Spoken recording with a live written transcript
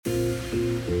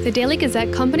The Daily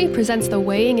Gazette Company presents the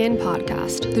Weighing In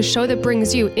podcast, the show that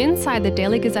brings you inside the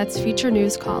Daily Gazette's feature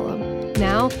news column.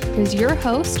 Now, here's your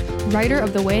host, writer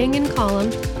of the Weighing In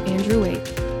column, Andrew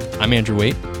Waite. I'm Andrew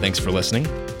Waite. Thanks for listening.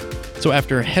 So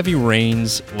after heavy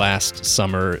rains last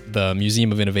summer, the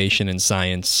Museum of Innovation and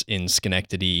Science in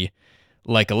Schenectady,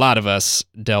 like a lot of us,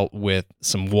 dealt with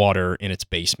some water in its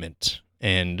basement,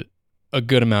 and a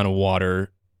good amount of water.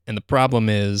 And the problem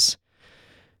is,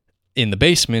 in the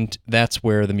basement, that's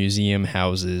where the museum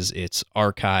houses its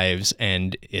archives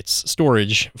and its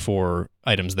storage for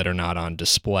items that are not on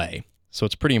display. So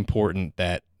it's pretty important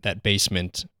that that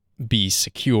basement be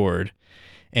secured.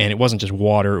 And it wasn't just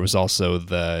water, it was also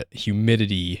the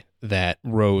humidity that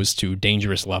rose to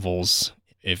dangerous levels.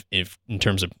 If in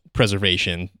terms of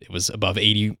preservation, it was above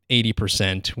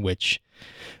 80%, which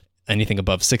anything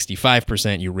above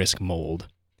 65%, you risk mold.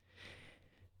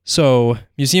 So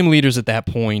museum leaders at that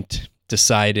point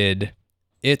decided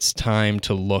it's time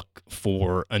to look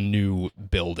for a new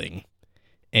building.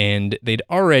 And they'd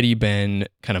already been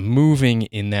kind of moving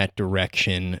in that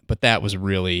direction, but that was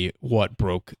really what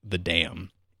broke the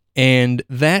dam. And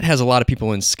that has a lot of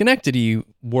people in Schenectady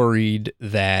worried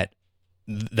that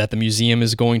the museum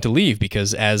is going to leave,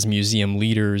 because as museum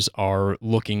leaders are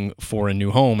looking for a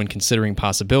new home and considering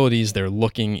possibilities, they're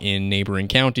looking in neighboring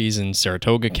counties, in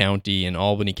Saratoga County, in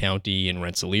Albany County, in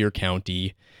Rensselaer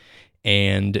County,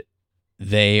 and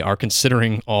they are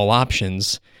considering all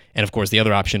options. And of course, the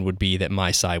other option would be that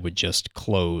MiSci would just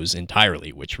close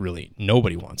entirely, which really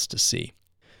nobody wants to see.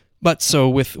 But so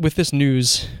with this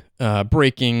news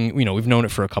breaking, we've known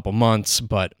it for a couple months,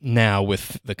 but now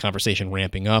with the conversation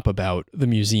ramping up about the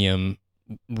museum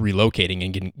relocating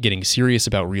and getting serious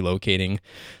about relocating,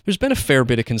 there's been a fair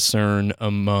bit of concern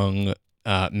among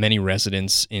many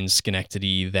residents in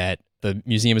Schenectady that the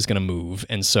museum is going to move.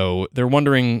 And so they're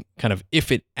wondering kind of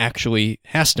if it actually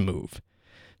has to move.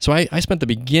 So I spent the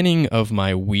beginning of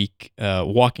my week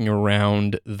walking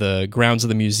around the grounds of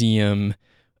the museum,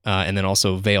 and then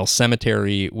also Vale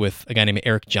Cemetery with a guy named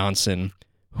Eric Johnson,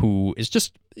 who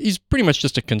is he's pretty much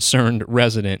just a concerned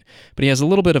resident, but he has a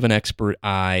little bit of an expert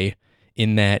eye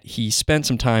in that he spent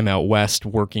some time out west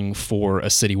working for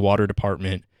a city water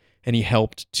department, and he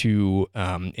helped to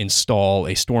install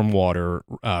a stormwater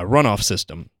runoff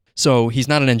system. So he's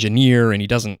not an engineer, and he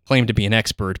doesn't claim to be an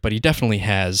expert, but he definitely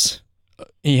has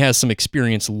some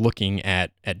experience looking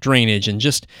at drainage. And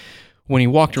just when he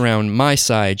walked around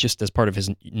MiSci, just as part of his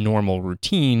normal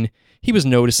routine, he was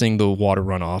noticing the water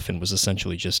runoff and was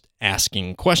essentially just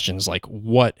asking questions like,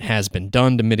 what has been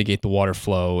done to mitigate the water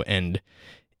flow? And,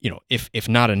 if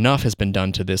not enough has been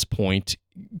done to this point,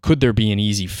 could there be an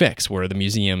easy fix where the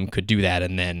museum could do that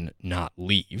and then not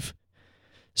leave?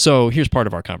 So here's part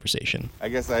of our conversation. I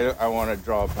guess I want to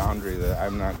draw a boundary that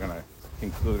I'm not going to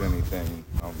conclude anything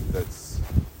that's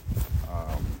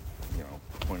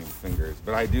pointing fingers,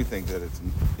 but I do think that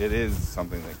it is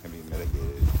something that can be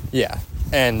mitigated. Yeah,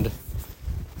 and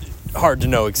hard to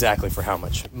know exactly for how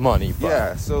much money. But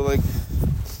yeah, so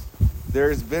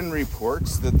there's been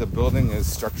reports that the building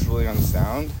is structurally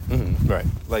unsound. Mm-hmm,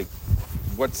 right.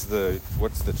 What's the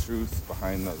truth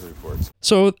behind those reports?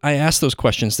 So I asked those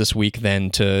questions this week then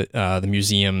to the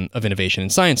Museum of Innovation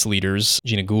and Science leaders,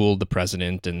 Gina Gould, the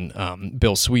president, and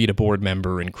Bill Sweet, a board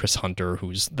member, and Chris Hunter,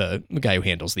 who's the guy who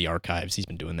handles the archives. He's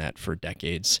been doing that for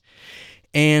decades.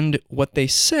 And what they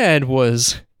said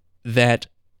was that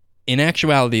in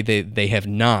actuality, they have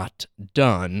not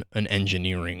done an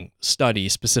engineering study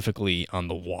specifically on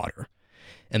the water.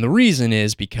 And the reason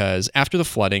is because after the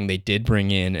flooding, they did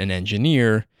bring in an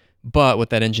engineer, but what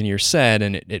that engineer said,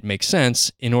 and it makes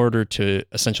sense, in order to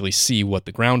essentially see what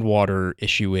the groundwater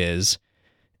issue is,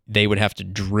 they would have to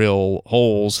drill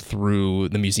holes through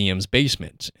the museum's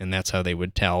basement, and that's how they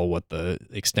would tell what the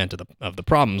extent of the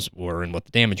problems were and what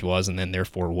the damage was, and then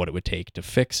therefore what it would take to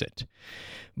fix it.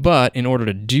 But in order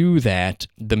to do that,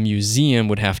 the museum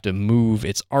would have to move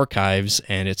its archives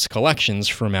and its collections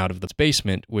from out of the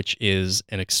basement, which is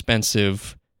an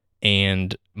expensive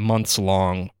and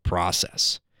months-long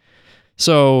process.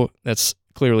 So that's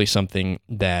clearly something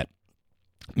that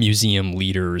museum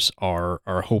leaders are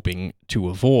hoping to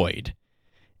avoid.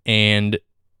 And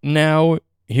now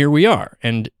here we are.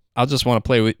 And I'll just want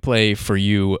to play for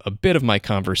you a bit of my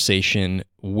conversation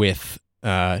with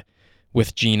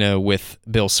Gina, with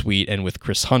Bill Sweet, and with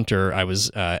Chris Hunter. I was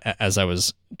as I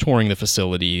was touring the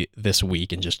facility this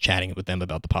week and just chatting with them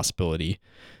about the possibility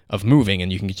of moving,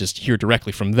 and you can just hear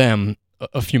directly from them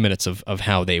a few minutes of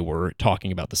how they were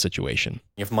talking about the situation.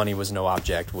 If money was no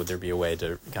object, would there be a way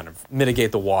to kind of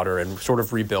mitigate the water and sort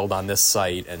of rebuild on this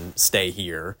site and stay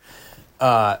here?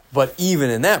 But even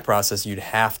in that process, you'd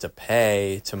have to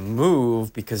pay to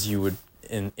move because you would,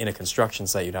 in a construction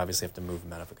site, you'd obviously have to move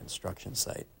them out of a construction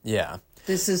site. Yeah.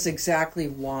 This is exactly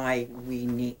why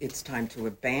it's time to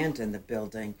abandon the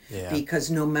building,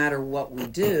 because no matter what we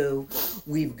do,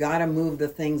 we've got to move the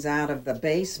things out of the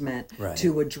basement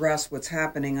to address what's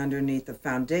happening underneath the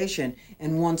foundation.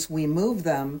 And once we move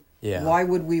them, why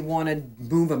would we want to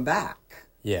move them back?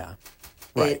 Yeah.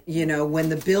 Right. When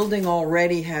the building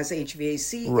already has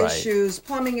HVAC issues,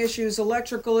 plumbing issues,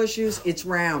 electrical issues, it's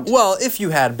round. Well, if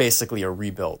you had basically a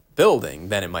rebuilt building,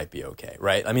 then it might be okay,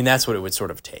 right? I mean, that's what it would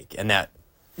sort of take. And that...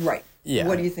 Right. Yeah.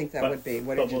 What do you think that would be?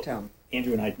 What did you tell him?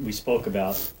 Andrew and I, we spoke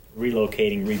about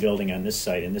relocating, rebuilding on this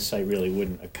site, and this site really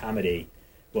wouldn't accommodate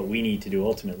what we need to do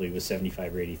ultimately with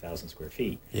 75 or 80,000 square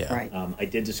feet. Yeah. Right. I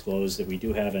did disclose that we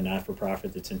do have a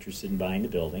not-for-profit that's interested in buying the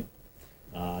building.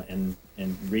 And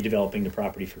redeveloping the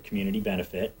property for community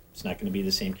benefit. It's not going to be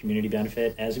the same community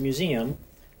benefit as a museum,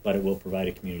 but it will provide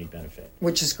a community benefit.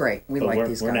 Which is great. We but like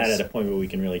these guys. We're not at a point where we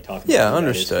can really talk about Yeah,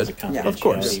 understood. Of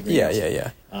course.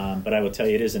 Yeah. But I will tell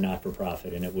you it is a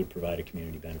not-for-profit, and it would provide a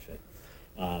community benefit.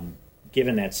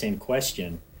 Given that same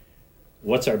question,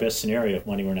 what's our best scenario if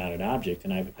money were not an object?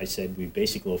 And I said we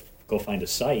basically go find a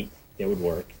site that would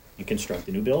work and construct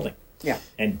a new building. Yeah.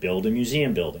 And build a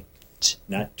museum building.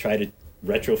 Not try to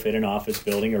retrofit an office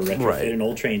building or retrofit an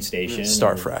old train station.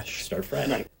 Start fresh.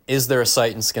 Right. Is there a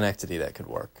site in Schenectady that could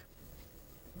work?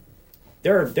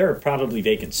 There are probably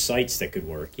vacant sites that could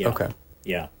work, yeah. Okay.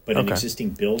 Yeah, but an existing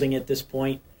building at this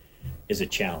point is a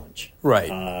challenge. Right.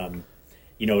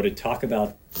 To talk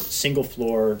about single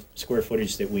floor square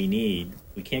footage that we need,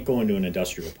 we can't go into an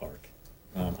industrial park.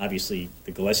 Obviously,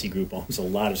 the Gillespie Group owns a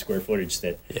lot of square footage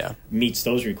that meets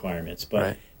those requirements,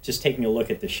 but just taking a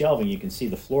look at the shelving, you can see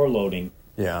the floor loading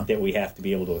that we have to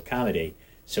be able to accommodate.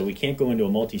 So we can't go into a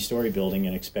multi-story building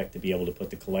and expect to be able to put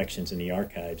the collections and the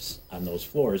archives on those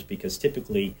floors, because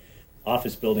typically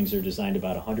office buildings are designed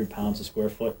about 100 pounds a square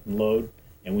foot in load,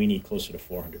 and we need closer to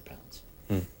 400 pounds.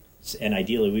 And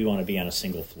ideally, we want to be on a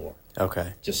single floor.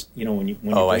 Okay. Just, when you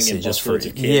bring in busloads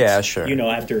of kids,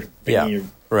 after bringing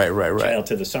your child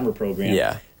to the summer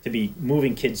program, to be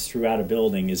moving kids throughout a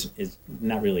building is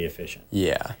not really efficient.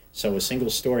 Yeah. So a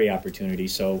single story opportunity.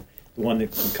 So the one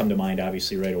that can come to mind,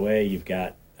 obviously, right away, you've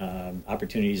got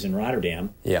opportunities in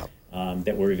Rotterdam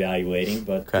that we're evaluating,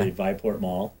 but the Viport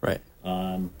Mall,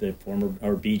 the former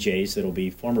or BJ's, that'll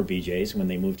be former BJ's when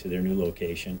they move to their new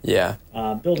location. Yeah.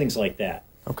 Buildings like that.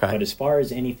 Okay. But as far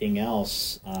as anything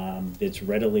else that's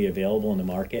readily available in the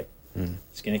market,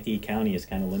 Schenectady County is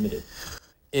kind of limited.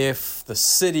 If the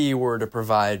city were to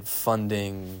provide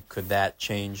funding, could that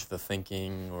change the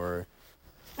thinking? Or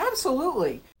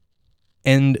Absolutely.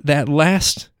 And that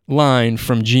last line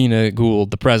from Gina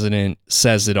Gould, the president,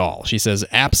 says it all. She says,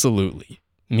 absolutely.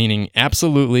 Meaning,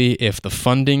 absolutely, if the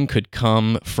funding could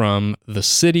come from the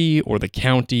city or the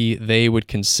county, they would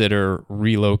consider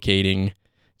relocating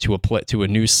to a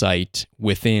new site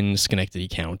within Schenectady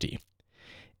County.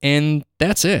 And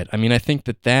that's it. I mean, I think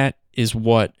that is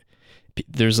what...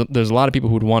 There's a lot of people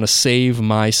who would want to save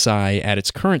MiSci at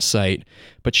its current site,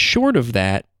 but short of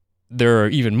that, there are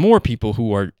even more people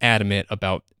who are adamant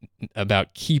about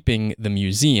keeping the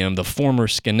museum, the former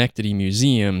Schenectady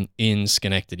Museum, in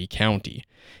Schenectady County.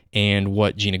 And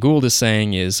what Gina Gould is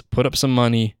saying is, put up some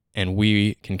money and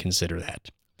we can consider that.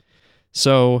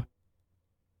 So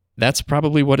that's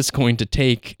probably what it's going to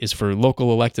take, is for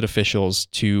local elected officials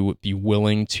to be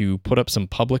willing to put up some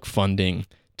public funding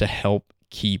to help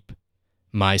keep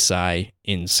MiSci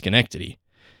in Schenectady.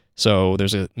 So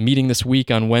there's a meeting this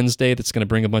week on Wednesday that's going to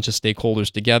bring a bunch of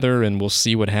stakeholders together, and we'll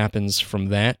see what happens from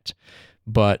that.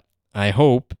 But I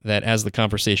hope that as the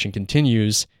conversation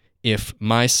continues, if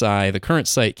MiSci, the current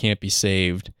site, can't be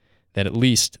saved, that at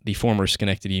least the former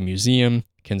Schenectady Museum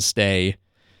can stay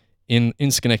in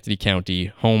Schenectady County,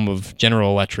 home of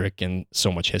General Electric and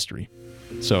so much history.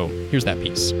 So here's that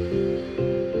piece.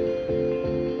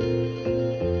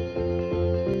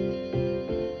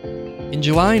 In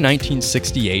July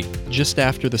 1968, just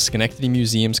after the Schenectady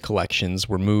Museum's collections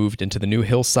were moved into the new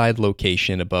hillside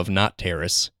location above Knott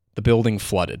Terrace, the building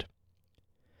flooded.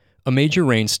 A major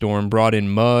rainstorm brought in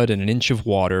mud and an inch of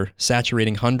water,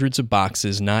 saturating hundreds of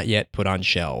boxes not yet put on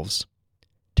shelves.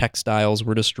 Textiles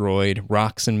were destroyed,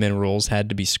 rocks and minerals had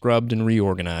to be scrubbed and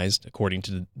reorganized, according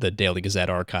to the Daily Gazette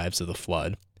archives of the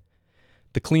flood.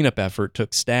 The cleanup effort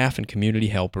took staff and community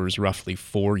helpers roughly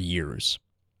 4 years.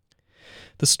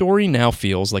 The story now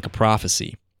feels like a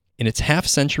prophecy. In its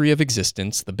half-century of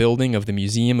existence, the building of the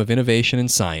Museum of Innovation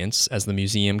and Science, as the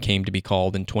museum came to be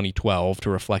called in 2012 to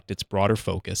reflect its broader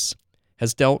focus,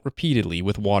 has dealt repeatedly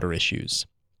with water issues.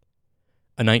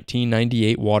 A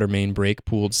 1998 water main break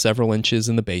pooled several inches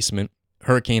in the basement.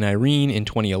 Hurricane Irene in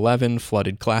 2011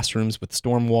 flooded classrooms with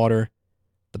stormwater.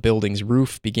 The building's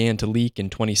roof began to leak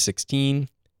in 2016.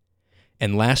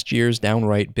 And last year's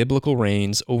downright biblical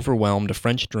rains overwhelmed a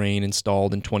French drain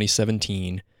installed in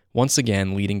 2017, once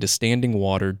again leading to standing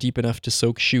water deep enough to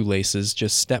soak shoelaces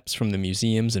just steps from the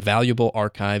museum's valuable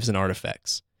archives and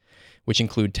artifacts, which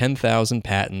include 10,000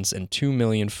 patents and 2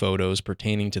 million photos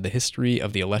pertaining to the history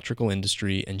of the electrical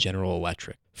industry and General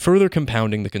Electric. Further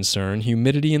compounding the concern,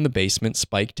 humidity in the basement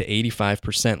spiked to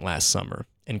 85% last summer,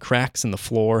 and cracks in the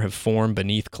floor have formed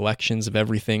beneath collections of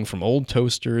everything from old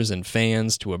toasters and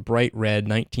fans to a bright red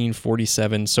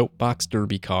 1947 soapbox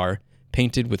derby car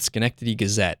painted with Schenectady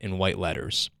Gazette in white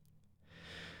letters.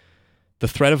 The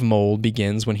threat of mold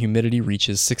begins when humidity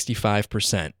reaches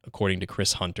 65%, according to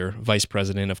Chris Hunter, Vice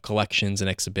President of Collections and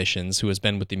Exhibitions, who has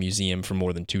been with the museum for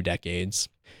more than 2 decades.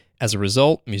 As a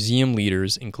result, museum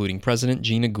leaders, including President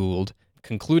Gina Gould,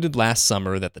 concluded last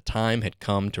summer that the time had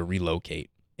come to relocate.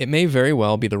 It may very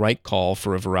well be the right call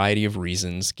for a variety of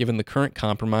reasons, given the current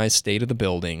compromised state of the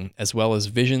building, as well as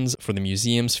visions for the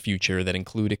museum's future that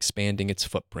include expanding its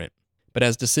footprint. But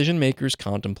as decision-makers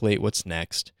contemplate what's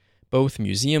next, both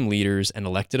museum leaders and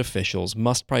elected officials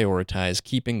must prioritize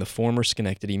keeping the former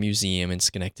Schenectady Museum in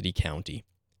Schenectady County.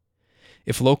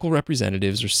 If local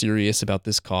representatives are serious about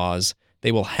this cause,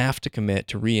 they will have to commit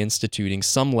to reinstituting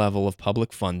some level of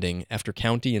public funding after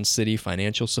county and city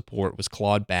financial support was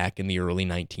clawed back in the early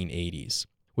 1980s.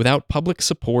 Without public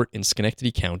support in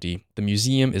Schenectady County, the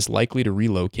museum is likely to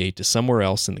relocate to somewhere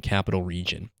else in the capital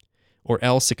region, or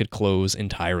else it could close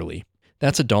entirely.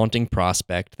 That's a daunting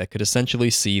prospect that could essentially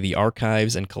see the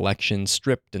archives and collections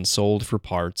stripped and sold for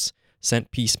parts, sent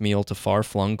piecemeal to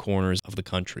far-flung corners of the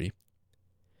country.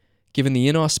 Given the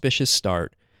inauspicious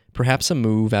start, perhaps a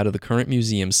move out of the current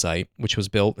museum site, which was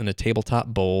built in a tabletop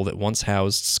bowl that once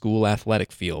housed school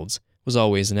athletic fields, was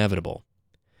always inevitable.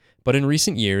 But in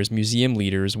recent years, museum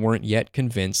leaders weren't yet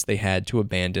convinced they had to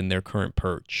abandon their current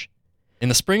perch. In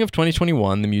the spring of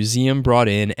 2021, the museum brought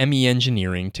in ME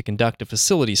Engineering to conduct a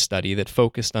facility study that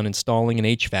focused on installing an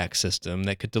HVAC system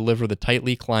that could deliver the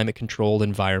tightly climate-controlled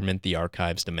environment the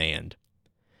archives demand.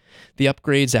 The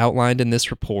upgrades outlined in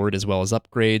this report, as well as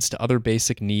upgrades to other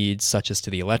basic needs such as to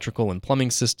the electrical and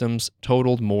plumbing systems,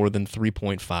 totaled more than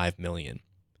 $3.5 million.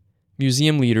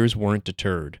 Museum leaders weren't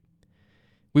deterred.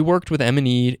 "We worked with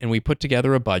M&E and we put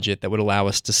together a budget that would allow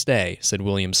us to stay," said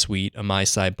William Sweet, a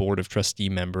MiSci Board of Trustee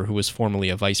member who was formerly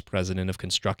a vice president of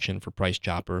construction for Price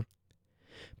Chopper.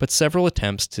 But several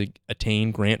attempts to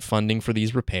attain grant funding for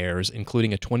these repairs,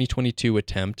 including a 2022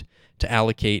 attempt to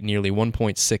allocate nearly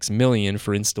 $1.6 million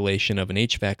for installation of an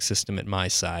HVAC system at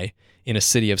MiSci in a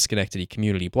City of Schenectady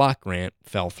Community Block Grant,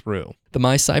 fell through. The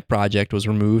MiSci project was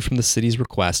removed from the city's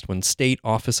request when State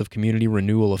Office of Community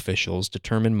Renewal officials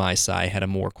determined MiSci had a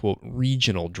more, quote,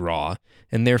 regional draw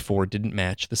and therefore didn't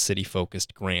match the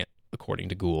city-focused grant, according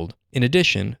to Gould. In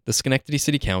addition, the Schenectady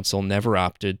City Council never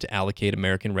opted to allocate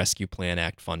American Rescue Plan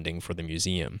Act funding for the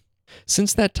museum.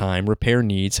 Since that time, repair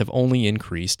needs have only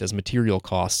increased as material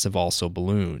costs have also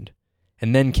ballooned.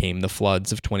 And then came the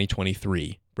floods of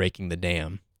 2023, breaking the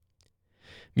dam.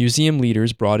 Museum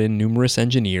leaders brought in numerous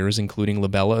engineers, including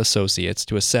Labella Associates,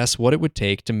 to assess what it would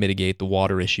take to mitigate the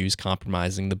water issues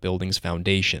compromising the building's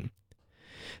foundation.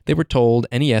 They were told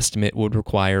any estimate would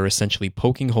require essentially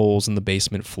poking holes in the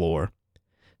basement floor.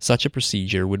 Such a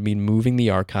procedure would mean moving the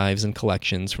archives and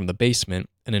collections from the basement,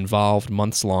 an involved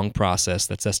months-long process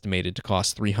that's estimated to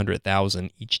cost $300,000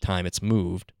 each time it's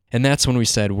moved. And that's when we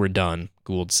said we're done,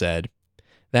 Gould said.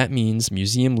 That means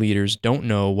museum leaders don't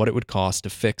know what it would cost to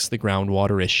fix the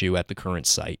groundwater issue at the current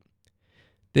site.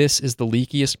 This is the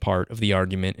leakiest part of the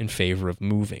argument in favor of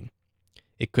moving.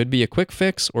 It could be a quick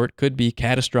fix, or it could be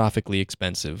catastrophically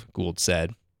expensive, Gould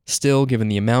said. Still, given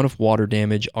the amount of water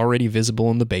damage already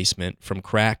visible in the basement, from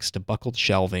cracks to buckled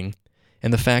shelving,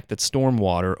 and the fact that storm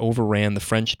water overran the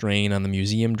French drain on the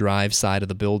Museum Drive side of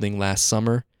the building last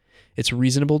summer, it's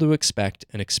reasonable to expect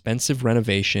an expensive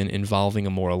renovation involving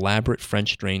a more elaborate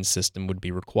French drain system would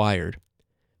be required.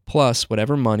 Plus,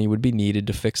 whatever money would be needed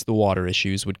to fix the water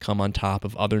issues would come on top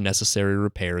of other necessary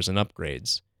repairs and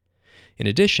upgrades. In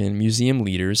addition, museum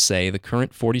leaders say the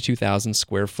current 42,000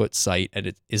 square foot site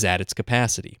is at its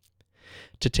capacity.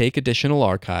 To take additional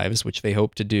archives, which they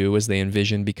hope to do as they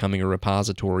envision becoming a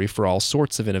repository for all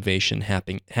sorts of innovation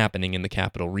happening in the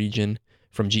capital region,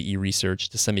 from GE research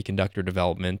to semiconductor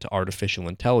development to artificial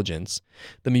intelligence,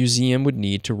 the museum would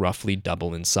need to roughly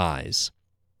double in size.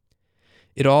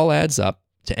 It all adds up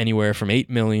to anywhere from $8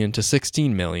 million to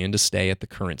 $16 million to stay at the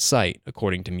current site,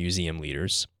 according to museum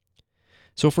leaders.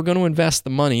 So if we're going to invest the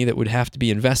money that would have to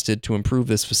be invested to improve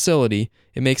this facility,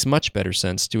 it makes much better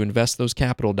sense to invest those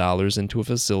capital dollars into a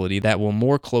facility that will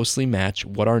more closely match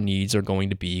what our needs are going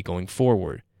to be going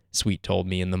forward, Sweet told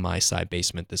me in the MiSci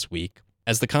basement this week.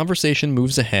 As the conversation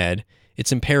moves ahead,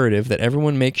 it's imperative that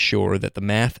everyone makes sure that the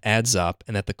math adds up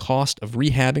and that the cost of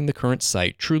rehabbing the current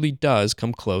site truly does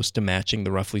come close to matching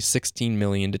the roughly $16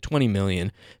 million to $20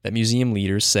 million that museum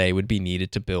leaders say would be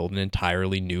needed to build an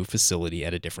entirely new facility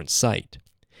at a different site.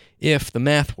 If the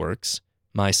math works,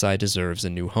 MiSci deserves a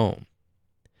new home.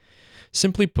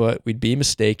 Simply put, we'd be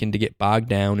mistaken to get bogged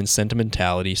down in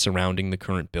sentimentality surrounding the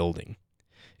current building.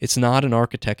 It's not an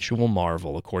architectural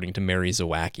marvel, according to Mary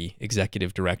Zawacki,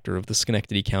 executive director of the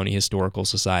Schenectady County Historical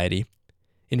Society.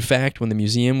 In fact, when the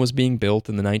museum was being built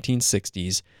in the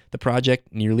 1960s, the project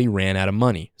nearly ran out of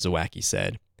money, Zawacki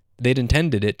said. They'd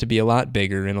intended it to be a lot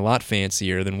bigger and a lot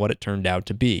fancier than what it turned out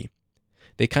to be.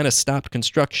 They kind of stopped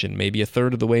construction maybe a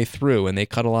third of the way through, and they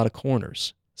cut a lot of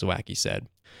corners, Zawacki said.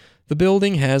 The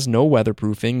building has no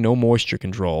weatherproofing, no moisture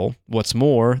control. What's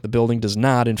more, the building does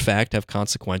not, in fact, have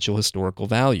consequential historical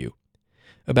value.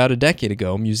 About a decade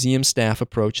ago, museum staff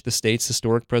approached the state's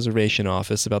Historic Preservation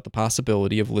Office about the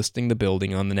possibility of listing the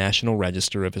building on the National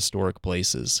Register of Historic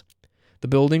Places. The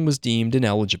building was deemed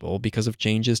ineligible because of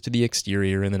changes to the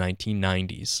exterior in the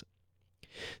 1990s.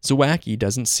 Zawacki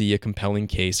doesn't see a compelling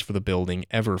case for the building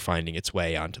ever finding its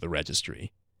way onto the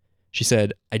registry. She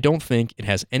said, "I don't think it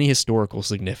has any historical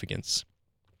significance.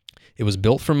 It was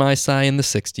built for MiSci in the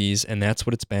 60s, and that's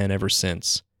what it's been ever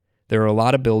since. There are a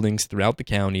lot of buildings throughout the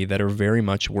county that are very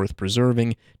much worth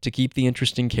preserving to keep the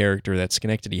interesting character that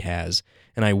Schenectady has,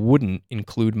 and I wouldn't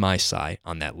include MiSci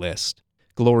on that list."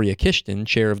 Gloria Kishton,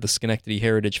 chair of the Schenectady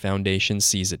Heritage Foundation,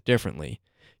 sees it differently.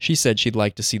 She said she'd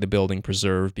like to see the building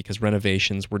preserved because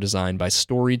renovations were designed by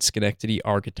storied Schenectady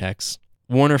architects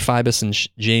Warner Fibus and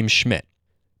James Schmidt.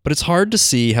 But it's hard to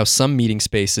see how some meeting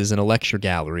spaces in a lecture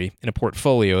gallery, in a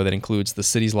portfolio that includes the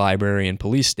city's library and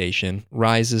police station,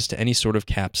 rises to any sort of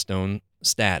capstone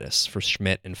status for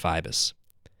Schmidt and Fibus.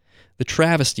 The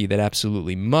travesty that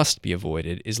absolutely must be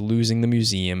avoided is losing the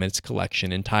museum and its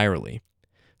collection entirely.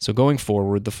 So going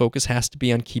forward, the focus has to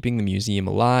be on keeping the museum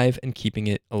alive and keeping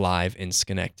it alive in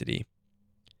Schenectady.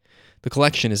 The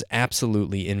collection is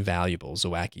absolutely invaluable,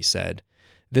 Zawacki said.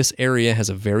 This area has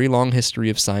a very long history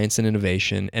of science and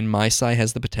innovation, and MiSci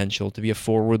has the potential to be a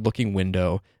forward-looking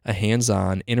window, a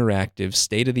hands-on, interactive,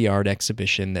 state-of-the-art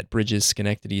exhibition that bridges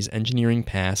Schenectady's engineering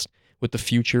past with the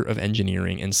future of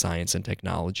engineering and science and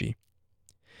technology.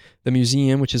 The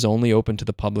museum, which is only open to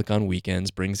the public on weekends,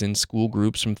 brings in school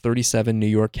groups from 37 New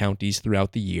York counties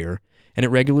throughout the year, and it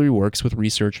regularly works with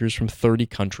researchers from 30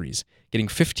 countries, getting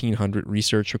 1,500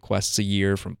 research requests a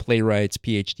year from playwrights,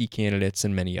 PhD candidates,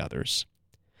 and many others.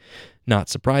 Not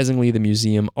surprisingly, the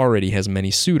museum already has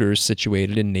many suitors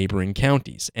situated in neighboring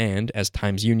counties, and, as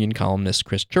Times-Union columnist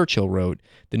Chris Churchill wrote,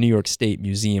 the New York State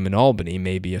Museum in Albany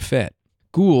may be a fit.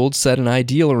 Gould said an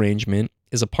ideal arrangement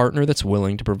is a partner that's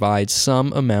willing to provide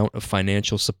some amount of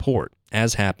financial support,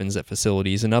 as happens at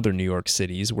facilities in other New York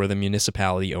cities where the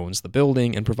municipality owns the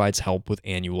building and provides help with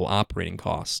annual operating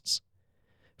costs.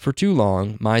 For too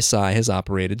long, MiSci has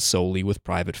operated solely with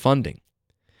private funding.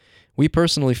 We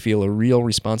personally feel a real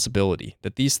responsibility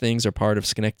that these things are part of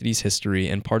Schenectady's history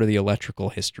and part of the electrical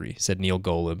history, said Neil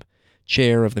Golub,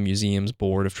 chair of the museum's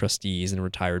board of trustees and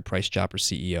retired Price Chopper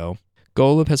CEO.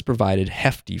 Golub has provided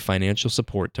hefty financial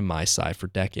support to MiSci for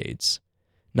decades.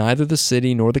 Neither the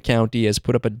city nor the county has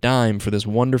put up a dime for this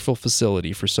wonderful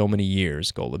facility for so many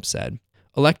years, Golub said.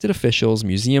 Elected officials,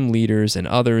 museum leaders, and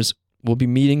others will be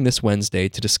meeting this Wednesday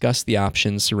to discuss the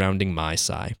options surrounding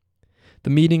MiSci. The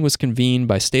meeting was convened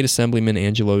by State Assemblyman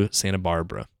Angelo Santa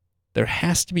Barbara. There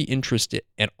has to be interest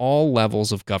at all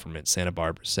levels of government, Santa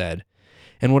Barbara said.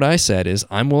 And what I said is,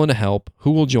 I'm willing to help.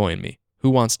 Who will join me?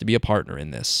 Who wants to be a partner in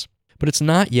this? But it's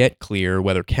not yet clear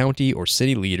whether county or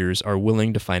city leaders are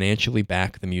willing to financially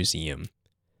back the museum.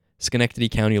 Schenectady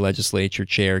County Legislature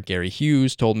Chair Gary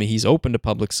Hughes told me he's open to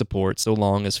public support so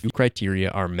long as few criteria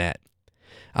are met.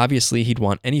 Obviously, he'd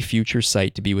want any future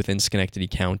site to be within Schenectady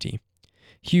County.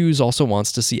 Hughes also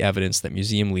wants to see evidence that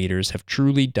museum leaders have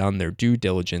truly done their due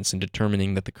diligence in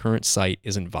determining that the current site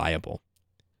isn't viable.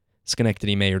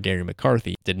 Schenectady Mayor Gary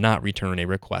McCarthy did not return a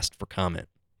request for comment.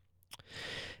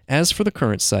 As for the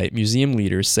current site, museum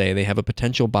leaders say they have a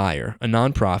potential buyer, a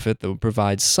nonprofit that would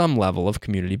provide some level of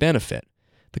community benefit.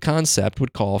 The concept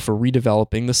would call for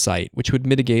redeveloping the site, which would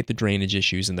mitigate the drainage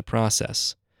issues in the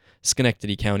process.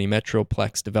 Schenectady County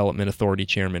Metroplex Development Authority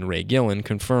Chairman Ray Gillen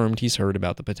confirmed he's heard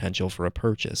about the potential for a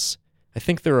purchase. I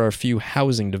think there are a few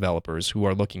housing developers who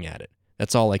are looking at it.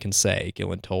 That's all I can say,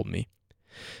 Gillen told me.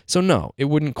 So no, it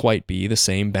wouldn't quite be the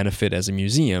same benefit as a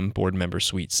museum, board member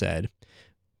Sweet said.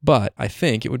 But I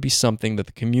think it would be something that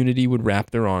the community would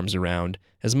wrap their arms around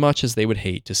as much as they would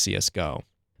hate to see us go.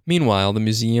 Meanwhile, the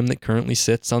museum that currently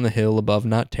sits on the hill above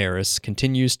Knott Terrace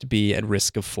continues to be at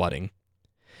risk of flooding.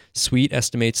 Sweet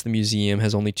estimates the museum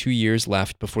has only 2 years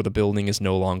left before the building is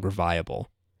no longer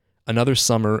viable. Another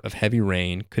summer of heavy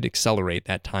rain could accelerate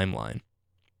that timeline.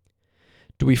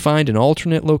 Do we find an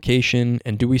alternate location,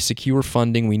 and do we secure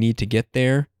funding we need to get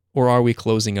there, or are we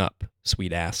closing up?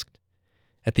 Sweet asked.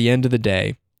 At the end of the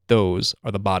day, those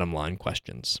are the bottom line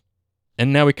questions.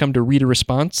 And now we come to reader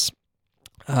response.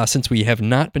 Since we have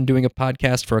not been doing a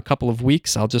podcast for a couple of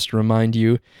weeks, I'll just remind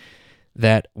you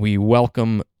that we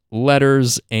welcome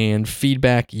letters and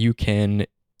feedback. You can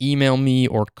email me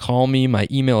or call me. My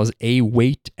email is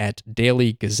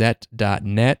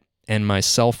await@dailygazette.net, and my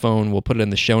cell phone, we'll put it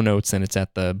in the show notes, and it's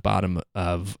at the bottom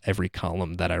of every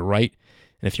column that I write.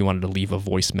 And if you wanted to leave a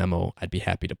voice memo, I'd be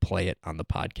happy to play it on the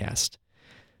podcast.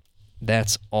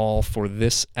 That's all for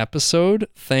this episode.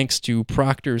 Thanks to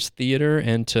Proctor's Theater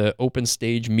and to Open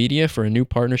Stage Media for a new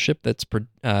partnership that's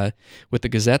with the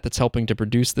Gazette that's helping to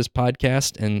produce this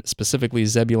podcast, and specifically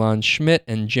Zebulon Schmidt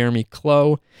and Jeremy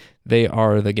Clough. They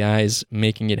are the guys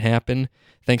making it happen.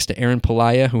 Thanks to Aaron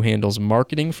Palaya, who handles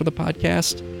marketing for the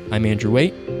podcast. I'm Andrew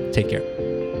Waite. Take care.